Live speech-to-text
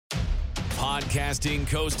Podcasting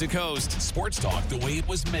coast to coast. Sports talk the way it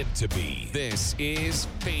was meant to be. This is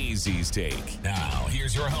FaZe's Take. Now,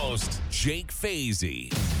 here's your host, Jake FaZe.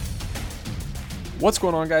 What's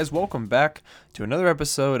going on, guys? Welcome back to another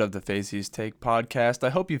episode of the FaZe's Take podcast. I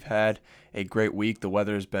hope you've had a great week. The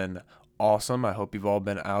weather has been awesome. I hope you've all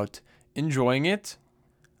been out enjoying it.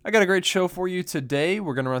 I got a great show for you today.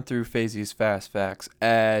 We're going to run through FaZe's Fast Facts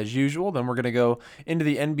as usual. Then we're going to go into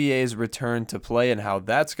the NBA's return to play and how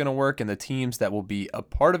that's going to work and the teams that will be a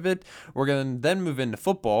part of it. We're going to then move into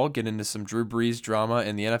football, get into some Drew Brees drama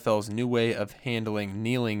and the NFL's new way of handling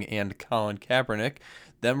kneeling and Colin Kaepernick.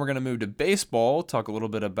 Then we're going to move to baseball, talk a little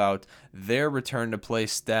bit about their return to play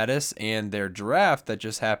status and their draft that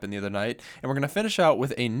just happened the other night. And we're going to finish out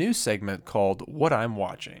with a new segment called What I'm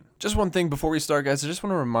Watching. Just one thing before we start, guys, I just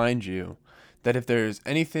want to remind you that if there's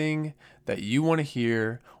anything that you want to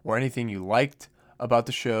hear or anything you liked about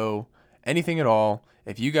the show, anything at all,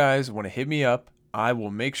 if you guys want to hit me up, I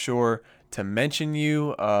will make sure to mention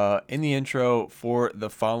you in the intro for the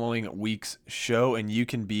following week's show, and you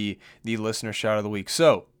can be the listener shout of the week.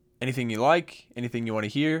 So, anything you like, anything you want to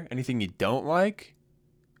hear, anything you don't like,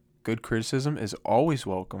 good criticism is always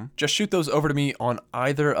welcome. Just shoot those over to me on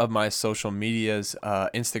either of my social medias,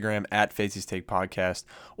 Instagram at FaZe's Take Podcast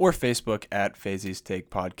or Facebook at FaZe's Take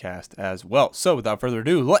Podcast as well. So, without further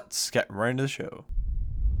ado, let's get right into the show.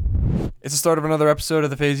 It's the start of another episode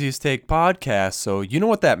of the FaZe's Take podcast, so you know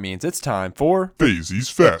what that means. It's time for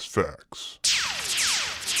FaZe's Fast Facts.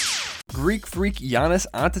 Greek freak Giannis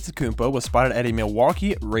Antetokounmpo was spotted at a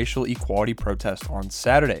Milwaukee racial equality protest on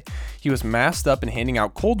Saturday. He was masked up and handing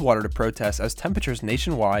out cold water to protest as temperatures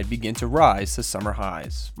nationwide begin to rise to summer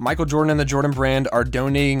highs. Michael Jordan and the Jordan Brand are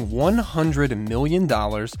donating $100 million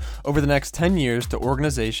over the next 10 years to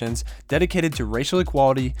organizations dedicated to racial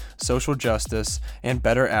equality, social justice, and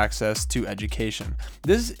better access to education.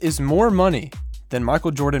 This is more money than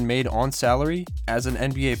Michael Jordan made on salary as an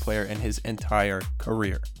NBA player in his entire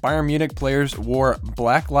career. Bayern Munich players wore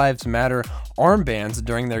Black Lives Matter armbands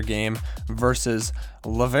during their game versus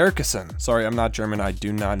Leverkusen. Sorry, I'm not German. I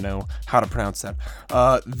do not know how to pronounce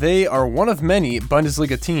that. They are one of many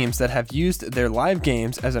Bundesliga teams that have used their live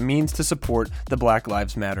games as a means to support the Black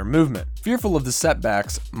Lives Matter movement. Fearful of the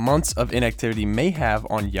setbacks months of inactivity may have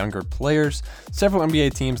on younger players, several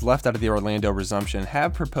NBA teams left out of the Orlando resumption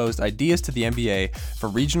have proposed ideas to the NBA for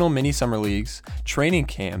regional mini-summer leagues, training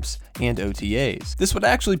camps, and OTAs. This would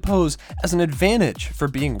actually pose as an advantage for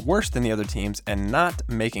being worse than the other teams and not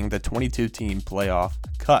making the 22-team playoff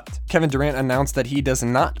cut. Kevin Durant announced that he does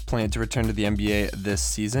not plan to return to the NBA this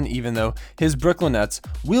season, even though his Brooklyn Nets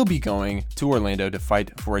will be going to Orlando to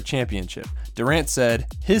fight for a championship. Durant said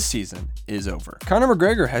his season is over. Conor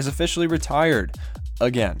McGregor has officially retired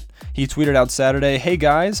again. He tweeted out Saturday, "Hey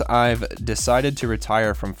guys, I've decided to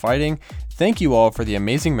retire from fighting. Thank you all for the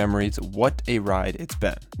amazing memories. What a ride it's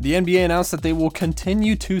been." The NBA announced that they will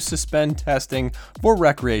continue to suspend testing for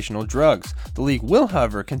recreational drugs. The league will,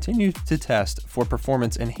 however, continue to test for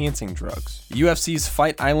performance-enhancing drugs. UFC's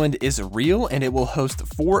Fight Island is real, and it will host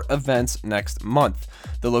 4 events next month.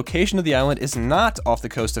 The location of the island is not off the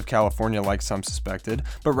coast of California like some suspected,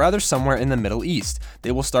 but rather somewhere in the Middle East.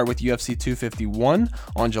 They will start with UFC 251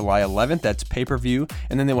 on July 11th, that's pay-per-view,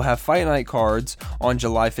 and then they will have fight night cards on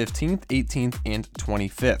July 15th, 18th, and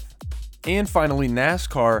 25th. And finally,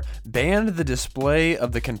 NASCAR banned the display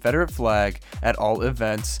of the Confederate flag at all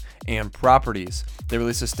events and properties. They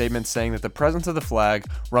released a statement saying that the presence of the flag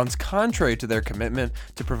runs contrary to their commitment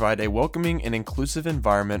to provide a welcoming and inclusive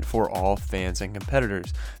environment for all fans and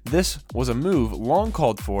competitors. This was a move long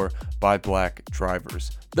called for by black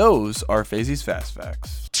drivers. Those are FaZe's Fast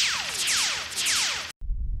Facts.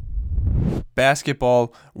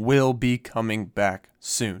 Basketball will be coming back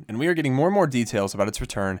soon, and we are getting more and more details about its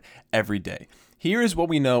return every day. Here is what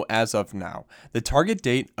we know as of now. The target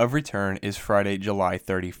date of return is Friday, July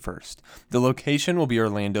 31st. The location will be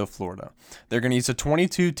Orlando, Florida. They're going to use a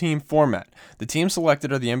 22-team format. The teams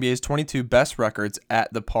selected are the NBA's 22 best records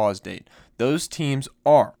at the pause date. Those teams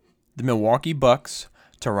are the Milwaukee Bucks,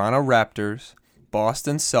 Toronto Raptors,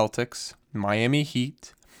 Boston Celtics, Miami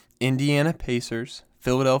Heat, Indiana Pacers,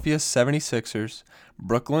 Philadelphia 76ers,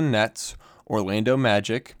 Brooklyn Nets, Orlando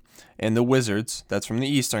Magic, and the Wizards. That's from the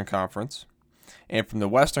Eastern Conference. And from the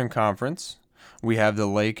Western Conference, we have the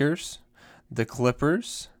Lakers, the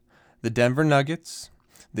Clippers, the Denver Nuggets,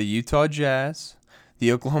 the Utah Jazz,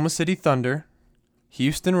 the Oklahoma City Thunder,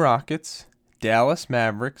 Houston Rockets, Dallas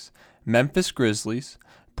Mavericks, Memphis Grizzlies,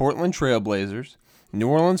 Portland Trail Blazers, New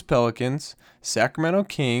Orleans Pelicans, Sacramento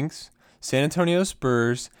Kings, San Antonio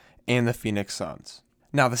Spurs, and the Phoenix Suns.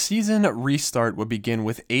 Now, the season restart would begin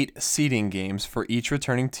with 8 seeding games for each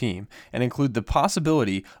returning team and include the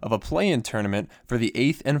possibility of a play-in tournament for the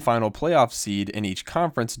 8th and final playoff seed in each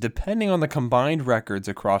conference, depending on the combined records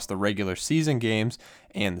across the regular season games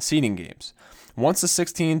and the seeding games. Once the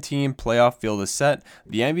 16-team playoff field is set,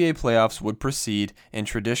 the NBA playoffs would proceed in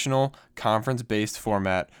traditional conference-based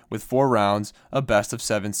format with 4 rounds, a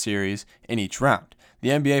best-of-7 series in each round. The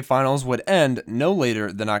NBA Finals would end no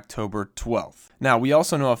later than October 12th. Now, we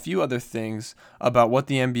also know a few other things about what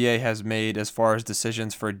the NBA has made as far as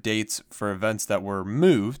decisions for dates for events that were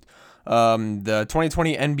moved. The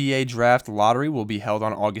 2020 NBA Draft Lottery will be held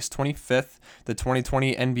on August 25th. The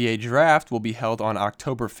 2020 NBA Draft will be held on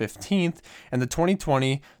October 15th. And the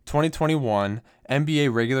 2020-2021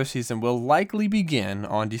 NBA regular season will likely begin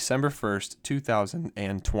on December 1st,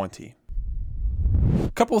 2020.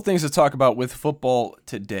 A couple of things to talk about with football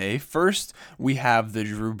today. First, we have the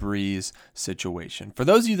Drew Brees situation. For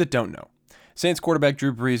those of you that don't know, Saints quarterback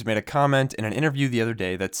Drew Brees made a comment in an interview the other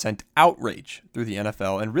day that sent outrage through the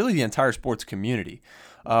NFL and really the entire sports community.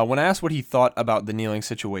 When asked what he thought about the kneeling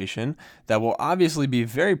situation that will obviously be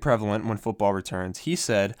very prevalent when football returns, he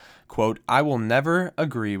said, quote, "I will never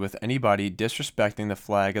agree with anybody disrespecting the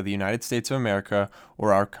flag of the United States of America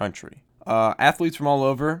or our country." Athletes from all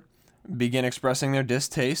over began expressing their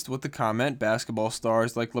distaste with the comment. Basketball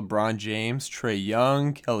stars like LeBron James, Trae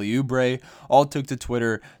Young, Kelly Oubre all took to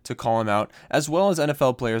Twitter to call him out, as well as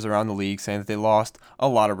NFL players around the league saying that they lost a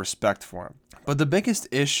lot of respect for him. But the biggest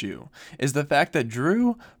issue is the fact that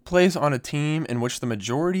Drew plays on a team in which the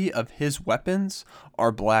majority of his weapons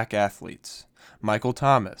are black athletes. Michael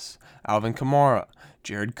Thomas, Alvin Kamara,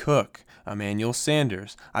 Jared Cook, Emmanuel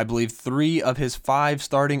Sanders, I believe 3 of his 5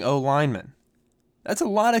 starting O-linemen. That's a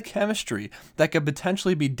lot of chemistry that could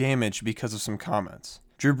potentially be damaged because of some comments.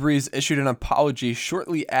 Drew Brees issued an apology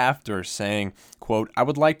shortly after saying, quote, "I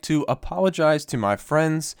would like to apologize to my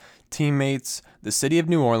friends, teammates, the city of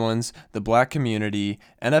New Orleans, the black community,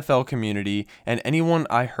 NFL community, and anyone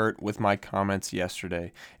I hurt with my comments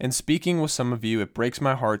yesterday. In speaking with some of you, it breaks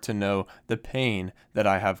my heart to know the pain that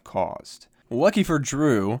I have caused." Lucky for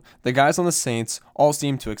Drew, the guys on the Saints all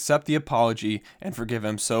seem to accept the apology and forgive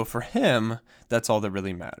him, so for him, that's all that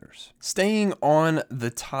really matters. Staying on the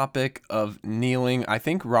topic of kneeling, I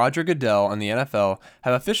think Roger Goodell and the NFL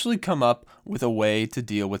have officially come up with a way to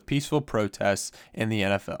deal with peaceful protests in the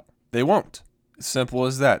NFL. They won't. Simple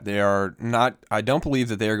as that. They are not, I don't believe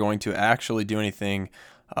that they are going to actually do anything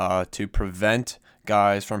to prevent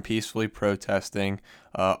guys from peacefully protesting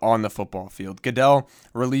on the football field. Goodell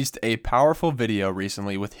released a powerful video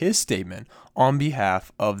recently with his statement on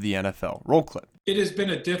behalf of the NFL. Roll clip. It has been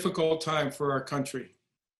a difficult time for our country,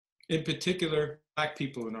 in particular, black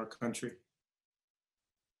people in our country.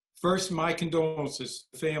 First, my condolences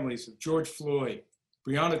to the families of George Floyd,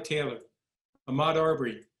 Breonna Taylor, Ahmaud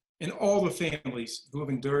Arbery, and all the families who have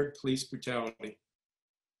endured police brutality.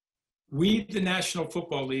 We, the National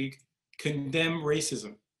Football League, condemn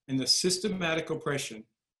racism and the systematic oppression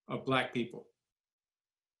of black people.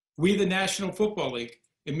 We, the National Football League,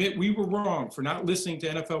 admit we were wrong for not listening to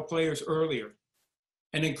NFL players earlier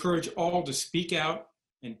and encourage all to speak out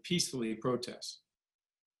and peacefully protest.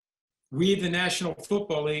 We, the National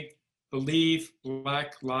Football League, believe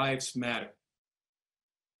Black Lives Matter.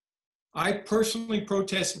 I personally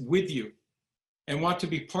protest with you and want to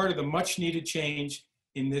be part of the much needed change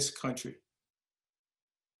in this country.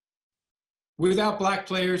 Without black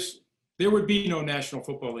players, there would be no National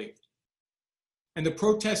Football League. And the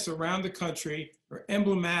protests around the country are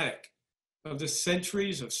emblematic of the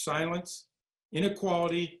centuries of silence,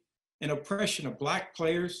 inequality, and oppression of black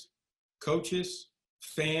players, coaches,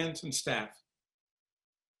 fans, and staff.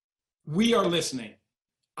 We are listening.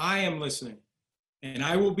 I am listening. And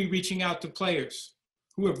I will be reaching out to players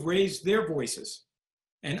who have raised their voices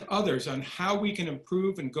and others on how we can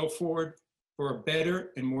improve and go forward for a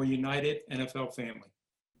better and more united NFL family.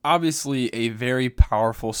 Obviously, a very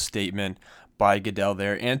powerful statement by Goodell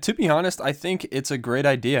there. And to be honest, I think it's a great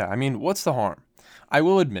idea. I mean, what's the harm? I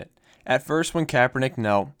will admit, at first when Kaepernick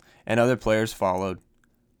knelt and other players followed,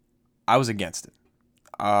 I was against it.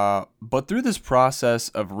 But through this process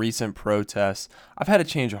of recent protests, I've had a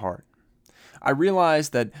change of heart. I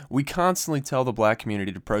realized that we constantly tell the black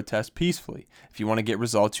community to protest peacefully. If you want to get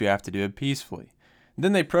results, you have to do it peacefully.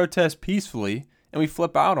 Then they protest peacefully, and we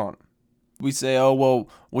flip out on them. We say, oh,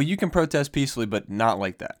 well, you can protest peacefully, but not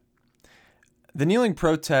like that. The kneeling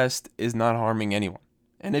protest is not harming anyone.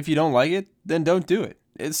 And if you don't like it, then don't do it.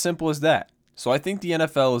 It's simple as that. So I think the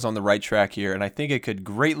NFL is on the right track here, and I think it could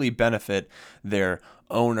greatly benefit their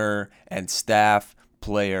owner and staff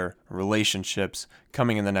player relationships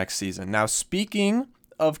coming in the next season. Now, speaking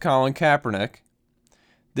of Colin Kaepernick,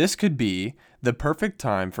 this could be the perfect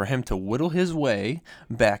time for him to whittle his way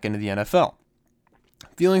back into the NFL.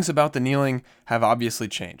 Feelings about the kneeling have obviously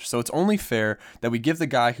changed, so it's only fair that we give the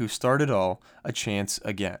guy who started all a chance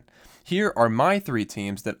again. Here are my 3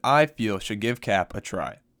 teams that I feel should give Cap a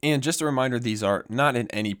try. And just a reminder, these are not in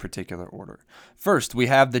any particular order. First, we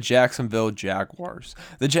have the Jacksonville Jaguars.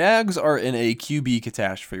 The Jags are in a QB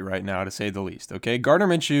catastrophe right now, to say the least. Okay, Gardner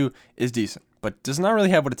Minshew is decent, but does not really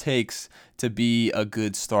have what it takes to be a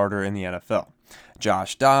good starter in the NFL.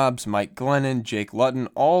 Josh Dobbs, Mike Glennon, Jake Luton,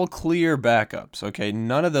 all clear backups. Okay,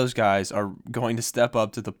 none of those guys are going to step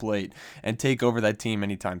up to the plate and take over that team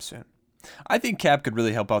anytime soon. I think Cap could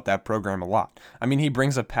really help out that program a lot. I mean, he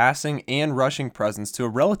brings a passing and rushing presence to a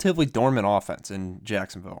relatively dormant offense in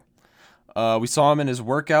Jacksonville. We saw him in his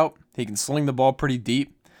workout. He can sling the ball pretty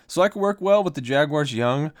deep, so that could work well with the Jaguars'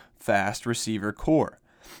 young, fast receiver core.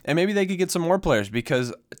 And maybe they could get some more players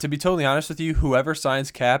because, to be totally honest with you, whoever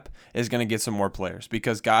signs Cap is going to get some more players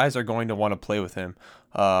because guys are going to want to play with him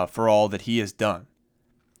for all that he has done.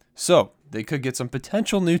 So they could get some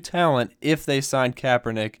potential new talent if they sign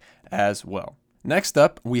Kaepernick as well. Next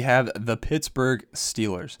up, we have the Pittsburgh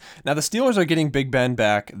Steelers. Now, the Steelers are getting Big Ben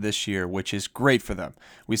back this year, which is great for them.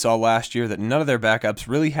 We saw last year that none of their backups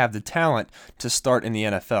really have the talent to start in the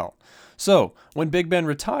NFL. So, when Big Ben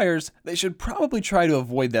retires, they should probably try to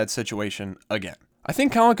avoid that situation again. I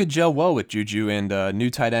think Colin could gel well with Juju and new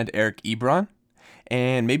tight end Eric Ebron,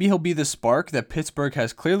 and maybe he'll be the spark that Pittsburgh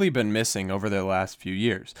has clearly been missing over their last few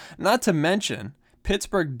years. Not to mention,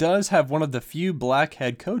 Pittsburgh does have one of the few black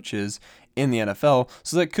head coaches in the NFL,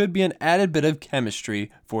 so that could be an added bit of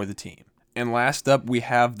chemistry for the team. And last up, we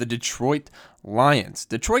have the Detroit Lions.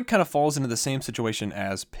 Detroit kind of falls into the same situation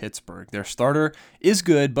as Pittsburgh. Their starter is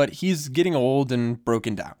good, but he's getting old and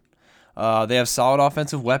broken down. They have solid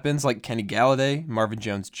offensive weapons like Kenny Galladay, Marvin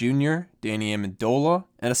Jones Jr., Danny Amendola,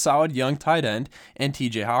 and a solid young tight end and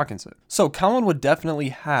TJ Hawkinson. So Colin would definitely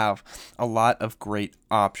have a lot of great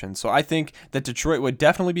options. So I think that Detroit would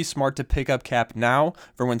definitely be smart to pick up Cap now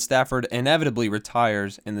for when Stafford inevitably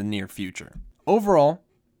retires in the near future. Overall,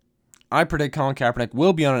 I predict Colin Kaepernick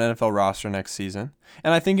will be on an NFL roster next season,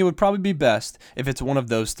 and I think it would probably be best if it's one of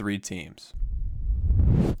those 3 teams.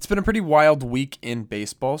 It's been a pretty wild week in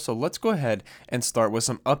baseball, so let's go ahead and start with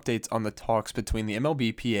some updates on the talks between the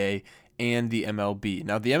MLBPA and the MLB.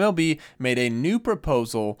 Now, the MLB made a new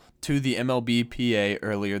proposal to the MLBPA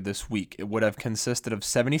earlier this week. It would have consisted of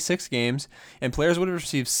 76 games, and players would have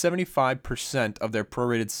received 75% of their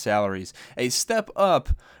prorated salaries, a step up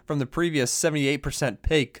from the previous 78%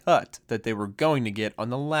 pay cut that they were going to get on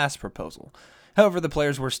the last proposal. However, the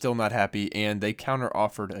players were still not happy, and they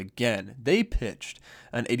counter-offered again. They pitched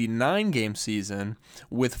an 89-game season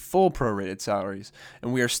with full prorated salaries,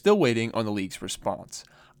 and we are still waiting on the league's response.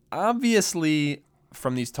 Obviously,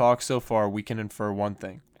 from these talks so far, we can infer one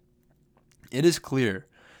thing. It is clear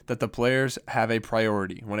that the players have a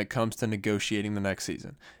priority when it comes to negotiating the next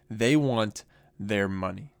season. They want their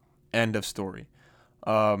money. End of story.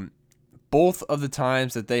 Both of the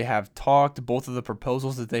times that they have talked, both of the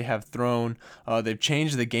proposals that they have thrown, they've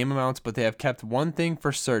changed the game amounts, but they have kept one thing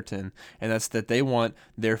for certain, and that's that they want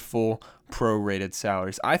their full prorated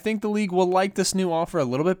salaries. I think the league will like this new offer a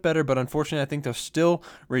little bit better, but unfortunately I think they'll still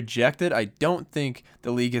reject it. I don't think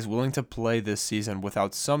the league is willing to play this season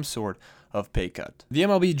without some sort of pay cut. The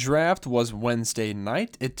MLB draft was Wednesday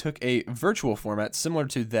night. It took a virtual format similar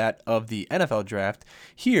to that of the NFL draft.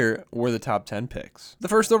 Here were the top 10 picks. The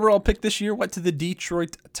first overall pick this year went to the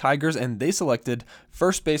Detroit Tigers, and they selected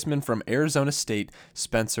first baseman from Arizona State,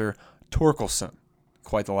 Spencer Torkelson.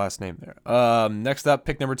 Quite the last name there. Next up,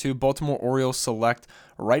 pick number 2, Baltimore Orioles select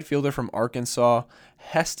right fielder from Arkansas,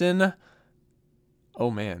 Heston. Oh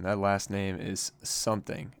man, that last name is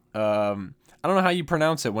something. I don't know how you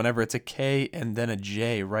pronounce it whenever it's a K and then a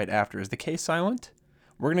J right after. Is the K silent?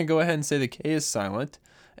 We're going to go ahead and say the K is silent,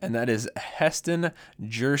 and that is Heston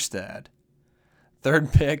Jerstad.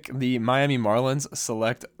 Third pick, the Miami Marlins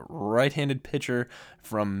select right-handed pitcher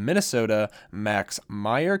from Minnesota, Max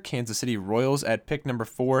Meyer. Kansas City Royals at pick number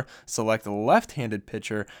 4 select left-handed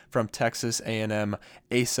pitcher from Texas A&M,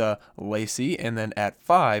 Asa Lacy. And then at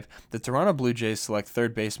 5, the Toronto Blue Jays select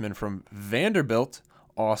third baseman from Vanderbilt,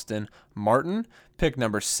 Austin Martin. Pick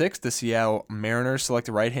number 6, the Seattle Mariners select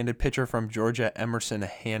a right-handed pitcher from Georgia, Emerson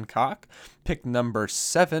Hancock. Pick number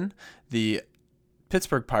 7, the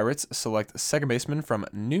Pittsburgh Pirates select second baseman from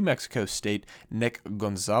New Mexico State, Nick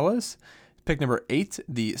Gonzalez. Pick number 8,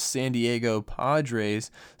 the San Diego Padres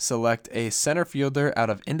select a center fielder out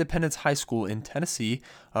of Independence High School in Tennessee,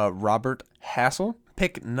 Robert Hassel.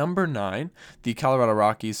 pick number 9, the Colorado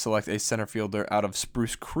Rockies select a center fielder out of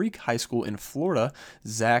Spruce Creek High School in Florida,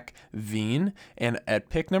 Zach Veen. And at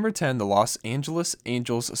pick number 10, the Los Angeles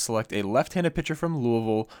Angels select a left-handed pitcher from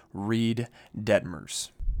Louisville, Reed Detmers.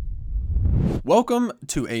 Welcome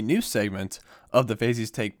to a new segment of the Fazy's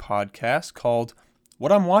Take podcast called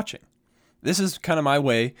What I'm Watching. This is kind of my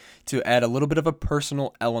way to add a little bit of a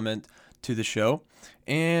personal element to the show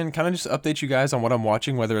and kind of just update you guys on what I'm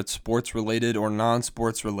watching, whether it's sports related or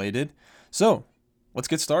non-sports related. So let's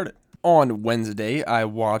get started. On Wednesday, I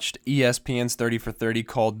watched ESPN's 30 for 30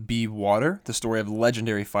 called Be Water, the story of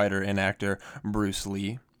legendary fighter and actor Bruce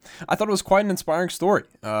Lee. I thought it was quite an inspiring story.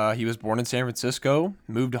 He was born in San Francisco,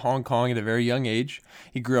 moved to Hong Kong at a very young age.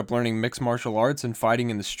 He grew up learning mixed martial arts and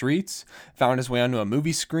fighting in the streets, found his way onto a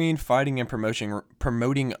movie screen, fighting and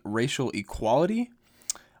promoting racial equality.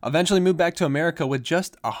 Eventually moved back to America with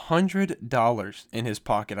just $100 in his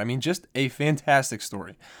pocket. I mean, just a fantastic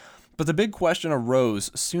story. But the big question arose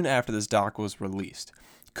soon after this doc was released.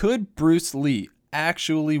 Could Bruce Lee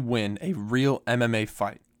actually win a real MMA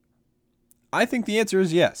fight? I think the answer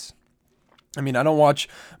is yes. I mean, I don't watch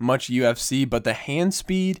much UFC, but the hand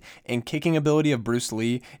speed and kicking ability of Bruce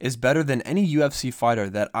Lee is better than any UFC fighter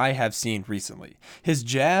that I have seen recently. His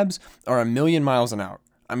jabs are a million miles an hour.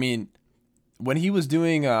 I mean, when he was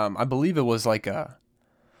doing, I believe it was like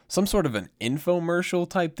some sort of an infomercial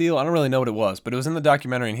type deal. I don't really know what it was, but it was in the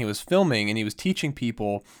documentary and he was filming and he was teaching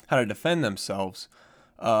people how to defend themselves.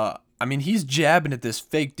 I mean, he's jabbing at this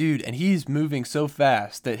fake dude and he's moving so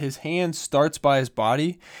fast that his hand starts by his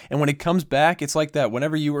body. And when it comes back, it's like that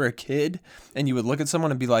whenever you were a kid and you would look at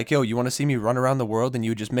someone and be like, yo, you want to see me run around the world? And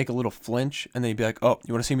you would just make a little flinch and then you'd be like, oh,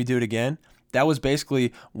 you want to see me do it again? That was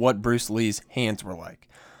basically what Bruce Lee's hands were like.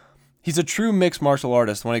 He's a true mixed martial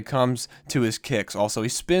artist when it comes to his kicks. Also, he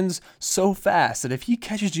spins so fast that if he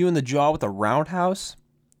catches you in the jaw with a roundhouse,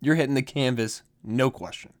 you're hitting the canvas, no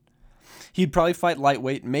question. He'd probably fight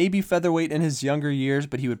lightweight, maybe featherweight in his younger years,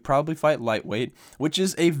 but he would probably fight lightweight, which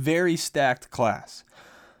is a very stacked class.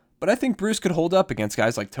 But I think Bruce could hold up against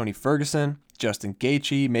guys like Tony Ferguson, Justin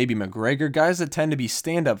Gaethje, maybe McGregor, guys that tend to be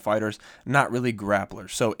stand-up fighters, not really grapplers.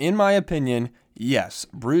 So in my opinion, yes,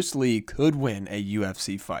 Bruce Lee could win a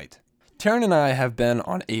UFC fight. Taryn and I have been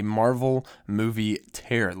on a Marvel movie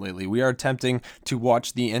tear lately. We are attempting to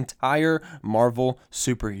watch the entire Marvel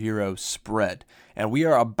superhero spread. And we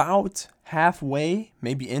are about halfway,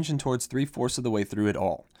 maybe inching towards 3/4 of the way through it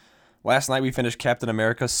all. Last night we finished Captain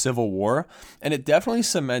America Civil War, and it definitely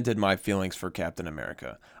cemented my feelings for Captain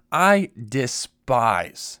America. I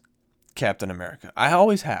despise Captain America. I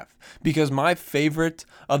always have, because my favorite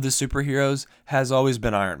of the superheroes has always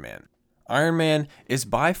been Iron Man. Iron Man is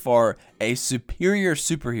by far a superior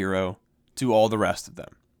superhero to all the rest of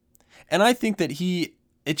them. And I think that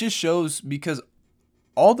it just shows because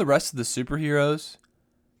all the rest of the superheroes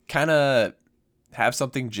kind of have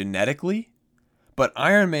something genetically, but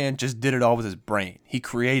Iron Man just did it all with his brain. He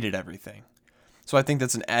created everything. So I think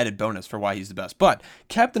that's an added bonus for why he's the best. But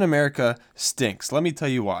Captain America stinks. Let me tell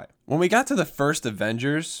you why. When we got to the first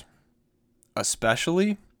Avengers,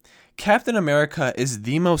 especially, Captain America is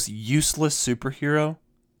the most useless superhero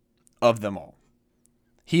of them all.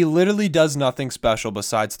 He literally does nothing special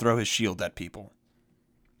besides throw his shield at people.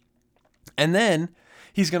 And then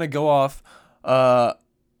he's going to go off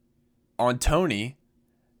on Tony,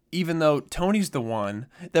 even though Tony's the one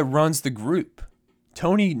that runs the group.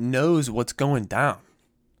 Tony knows what's going down.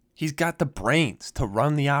 He's got the brains to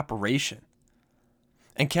run the operation.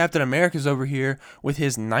 And Captain America's over here with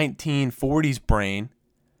his 1940s brain,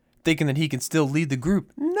 thinking that he can still lead the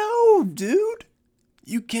group. No, dude.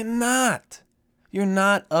 You cannot. You're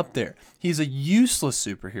not up there. He's a useless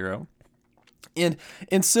superhero. And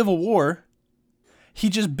in Civil War, he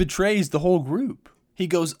just betrays the whole group. He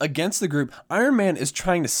goes against the group. Iron Man is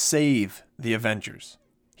trying to save the Avengers.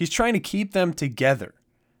 He's trying to keep them together.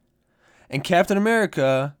 And Captain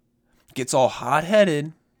America gets all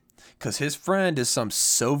hot-headed because his friend is some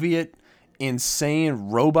Soviet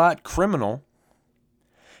insane robot criminal.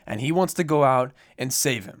 And he wants to go out and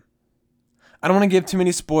save him. I don't want to give too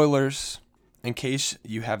many spoilers in case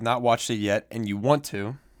you have not watched it yet and you want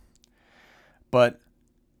to. But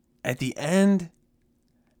at the end,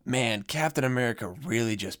 man, Captain America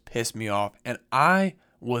really just pissed me off. And I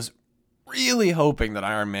was really hoping that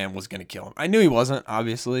Iron Man was going to kill him. I knew he wasn't,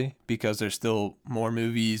 obviously, because there's still more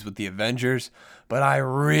movies with the Avengers. But I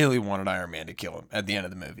really wanted Iron Man to kill him at the end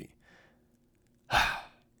of the movie.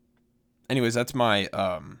 Anyways, that's my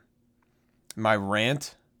my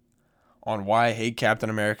rant on why I hate Captain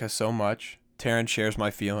America so much. Taryn shares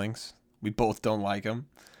my feelings. We both don't like him.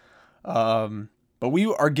 But we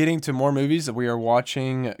are getting to more movies. We are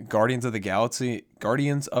watching Guardians of the Galaxy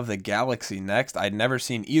next. I'd never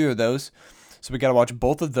seen either of those, so we got to watch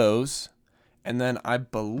both of those. And then I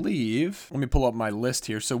believe, let me pull up my list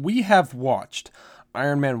here. So we have watched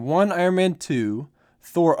Iron Man 1, Iron Man 2,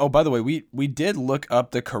 Thor. Oh, by the way, we did look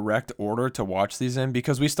up the correct order to watch these in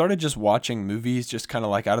because we started just watching movies just kind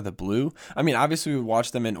of like out of the blue. I mean, obviously we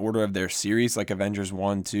watched them in order of their series, like Avengers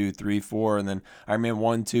 1, 2, 3, 4, and then Iron Man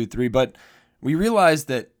 1, 2, 3. But we realized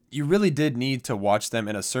that you really did need to watch them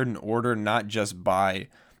in a certain order, not just by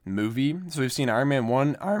movie. So we've seen Iron Man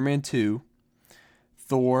 1, Iron Man 2,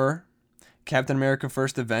 Thor, Captain America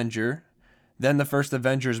First Avenger, then the first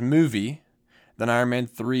Avengers movie, then Iron Man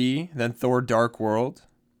 3, then Thor Dark World,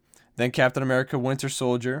 then Captain America Winter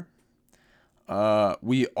Soldier.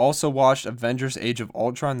 We also watched Avengers Age of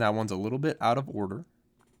Ultron. That one's a little bit out of order.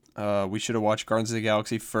 We should have watched Guardians of the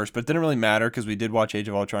Galaxy first, but it didn't really matter because we did watch Age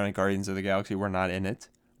of Ultron and Guardians of the Galaxy. We're not in it.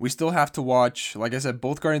 We still have to watch, like I said,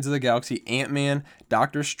 both Guardians of the Galaxy, Ant-Man,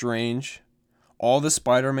 Doctor Strange, all the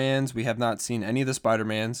Spider-Mans. We have not seen any of the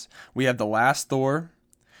Spider-Mans. We have The Last Thor.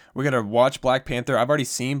 We got to watch Black Panther. I've already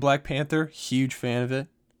seen Black Panther. Huge fan of it.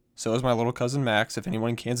 So is my little cousin Max. If anyone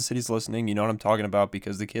in Kansas City's listening, you know what I'm talking about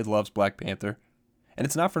because the kid loves Black Panther. And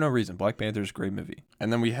it's not for no reason. Black Panther is a great movie.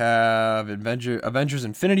 And then we have Avengers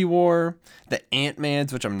Infinity War, the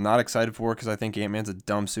Ant-Mans, which I'm not excited for because I think Ant-Man's a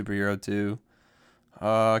dumb superhero too.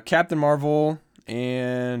 Captain Marvel.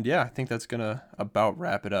 And yeah, I think that's going to about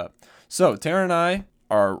wrap it up. So Tara and I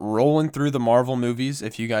are rolling through the Marvel movies.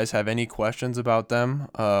 If you guys have any questions about them,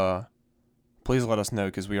 please let us know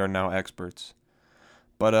because we are now experts.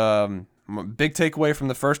 But big takeaway from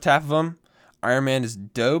the first half of them, Iron Man is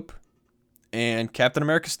dope and Captain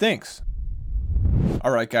America stinks.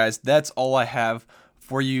 All right, guys, that's all I have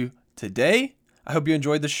for you today. I hope you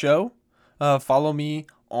enjoyed the show. Follow me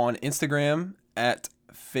on Instagram at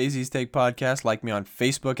Fazy's Take Podcast. Like me on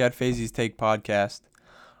Facebook at Fazy's Take Podcast.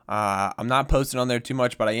 I'm not posting on there too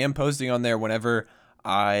much, but I am posting on there whenever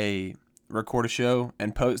I record a show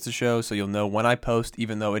and post a show, so you'll know when I post,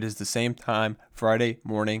 even though it is the same time, Friday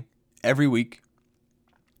morning, every week.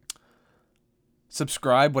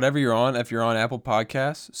 Subscribe, whatever you're on. If you're on Apple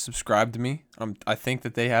Podcasts, subscribe to me. I think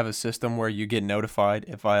that they have a system where you get notified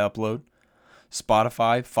if I upload.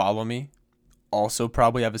 Spotify, follow me. Also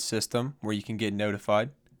probably have a system where you can get notified.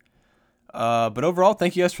 But overall,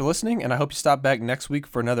 thank you guys for listening, and I hope you stop back next week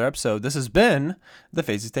for another episode. This has been the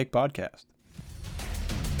Fazy's Take Podcast.